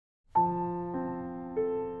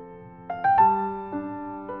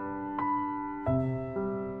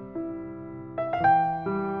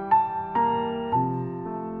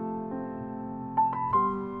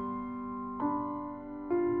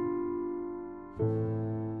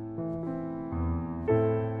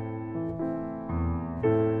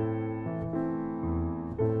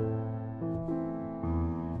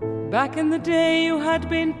Back in the day you had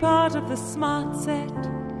been part of the smart set.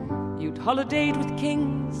 You'd holidayed with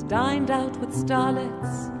kings, dined out with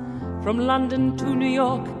starlets. From London to New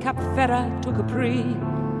York, Cap Ferrat to Capri,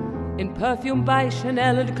 in perfume by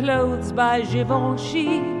Chanel and clothes by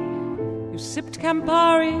Givenchy. You sipped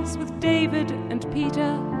Camparis with David and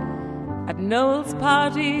Peter at Noel's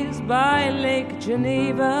parties by Lake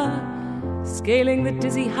Geneva, scaling the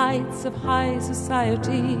dizzy heights of high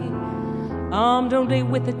society, armed only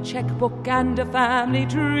with a checkbook and a family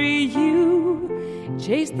tree. You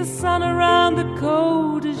chased the sun around the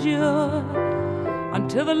Côte d'Azur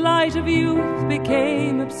until the light of youth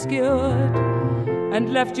became obscured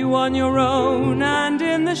and left you on your own and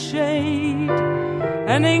in the shade,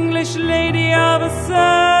 an English lady of a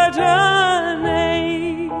certain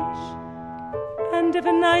age. And if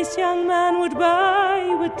a nice young man would buy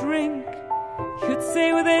you a drink, you'd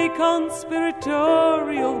say with a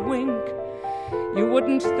conspiratorial wink, you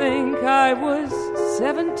wouldn't think I was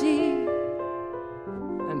 70.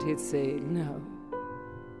 And he'd say, no,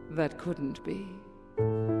 that couldn't be.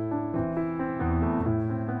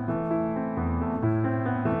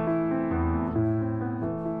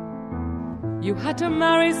 You had to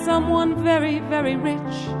marry someone very, very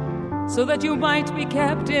rich, so that you might be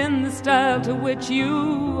kept in the style to which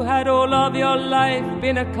you had all of your life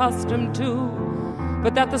been accustomed to,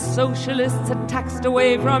 but that the socialists had taxed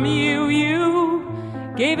away from you. You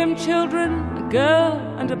gave him children, a girl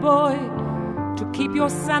and a boy, to keep your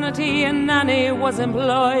sanity, and nanny was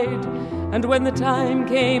employed. And when the time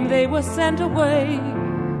came they were sent away,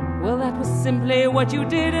 well, that was simply what you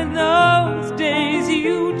did in those days.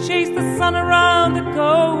 You chased the sun around the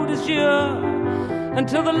Côte d'Azur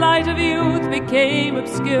until the light of youth became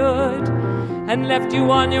obscured and left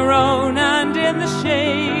you on your own and in the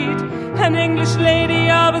shade, an English lady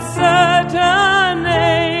of a certain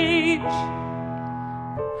age.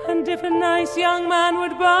 And if a nice young man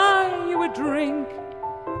would buy you a drink,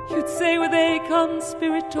 you'd say with a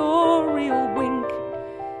conspiratorial wink,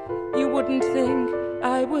 you wouldn't think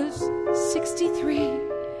I was 63.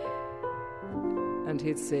 And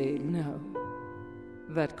he'd say, no,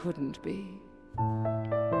 that couldn't be.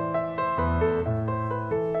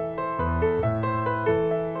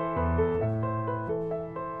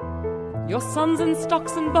 Your son's in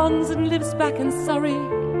stocks and bonds and lives back in Surrey,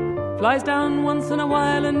 flies down once in a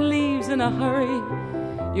while and leaves in a hurry.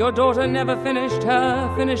 Your daughter never finished her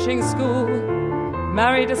finishing school,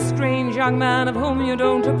 married a strange young man of whom you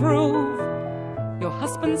don't approve. Your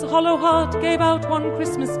husband's hollow heart gave out one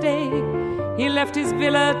Christmas day. He left his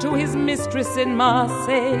villa to his mistress in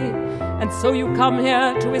Marseille. And so you come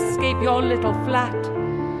here to escape your little flat,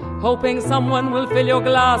 hoping someone will fill your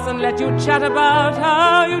glass and let you chat about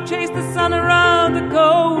how you chased the sun around the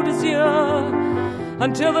Côte d'Azur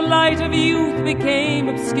until the light of youth became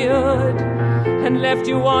obscured and left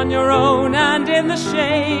you on your own and in the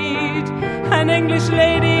shade, an English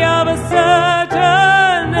lady of a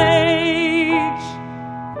certain age.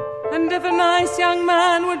 And if a nice young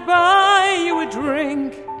man would buy you a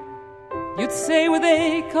drink, you'd say with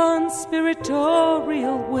a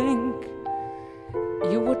conspiratorial wink,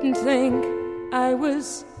 you wouldn't think I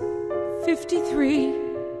was 53.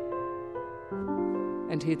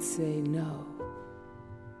 And he'd say, no,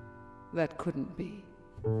 that couldn't be.